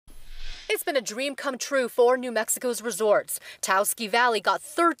It's been a dream come true for New Mexico's resorts. Taos Ski Valley got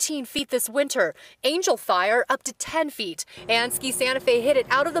 13 feet this winter, Angel Fire up to 10 feet, and Ski Santa Fe hit it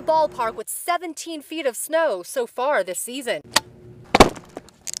out of the ballpark with 17 feet of snow so far this season.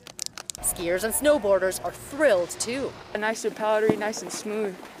 Skiers and snowboarders are thrilled too. Nice and powdery, nice and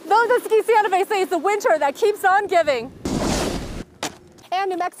smooth. Those at Ski Santa Fe say it's the winter that keeps on giving.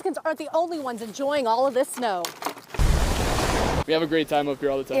 And New Mexicans aren't the only ones enjoying all of this snow. We have a great time up here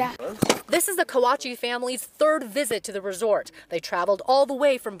all the time. Yeah. This is the Kawachi family's third visit to the resort. They traveled all the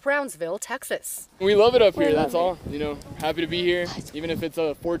way from Brownsville, Texas. We love it up here, that's all. You know, happy to be here, even if it's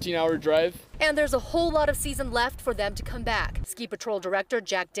a 14-hour drive. And there's a whole lot of season left for them to come back. Ski Patrol Director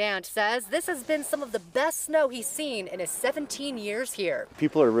Jack Dant says this has been some of the best snow he's seen in his 17 years here.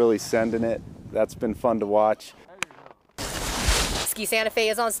 People are really sending it. That's been fun to watch. Ski Santa Fe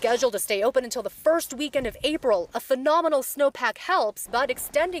is on schedule to stay open until the first weekend of April. A phenomenal snowpack helps, but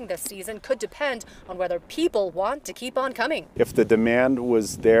extending this season could depend on whether people want to keep on coming. If the demand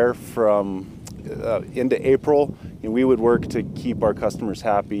was there from into April, we would work to keep our customers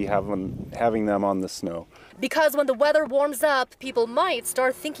happy, having them on the snow. Because when the weather warms up, people might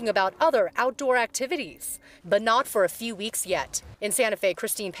start thinking about other outdoor activities, but not for a few weeks yet. In Santa Fe,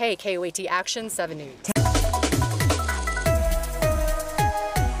 Christine Pei, KOAT Action 7 News.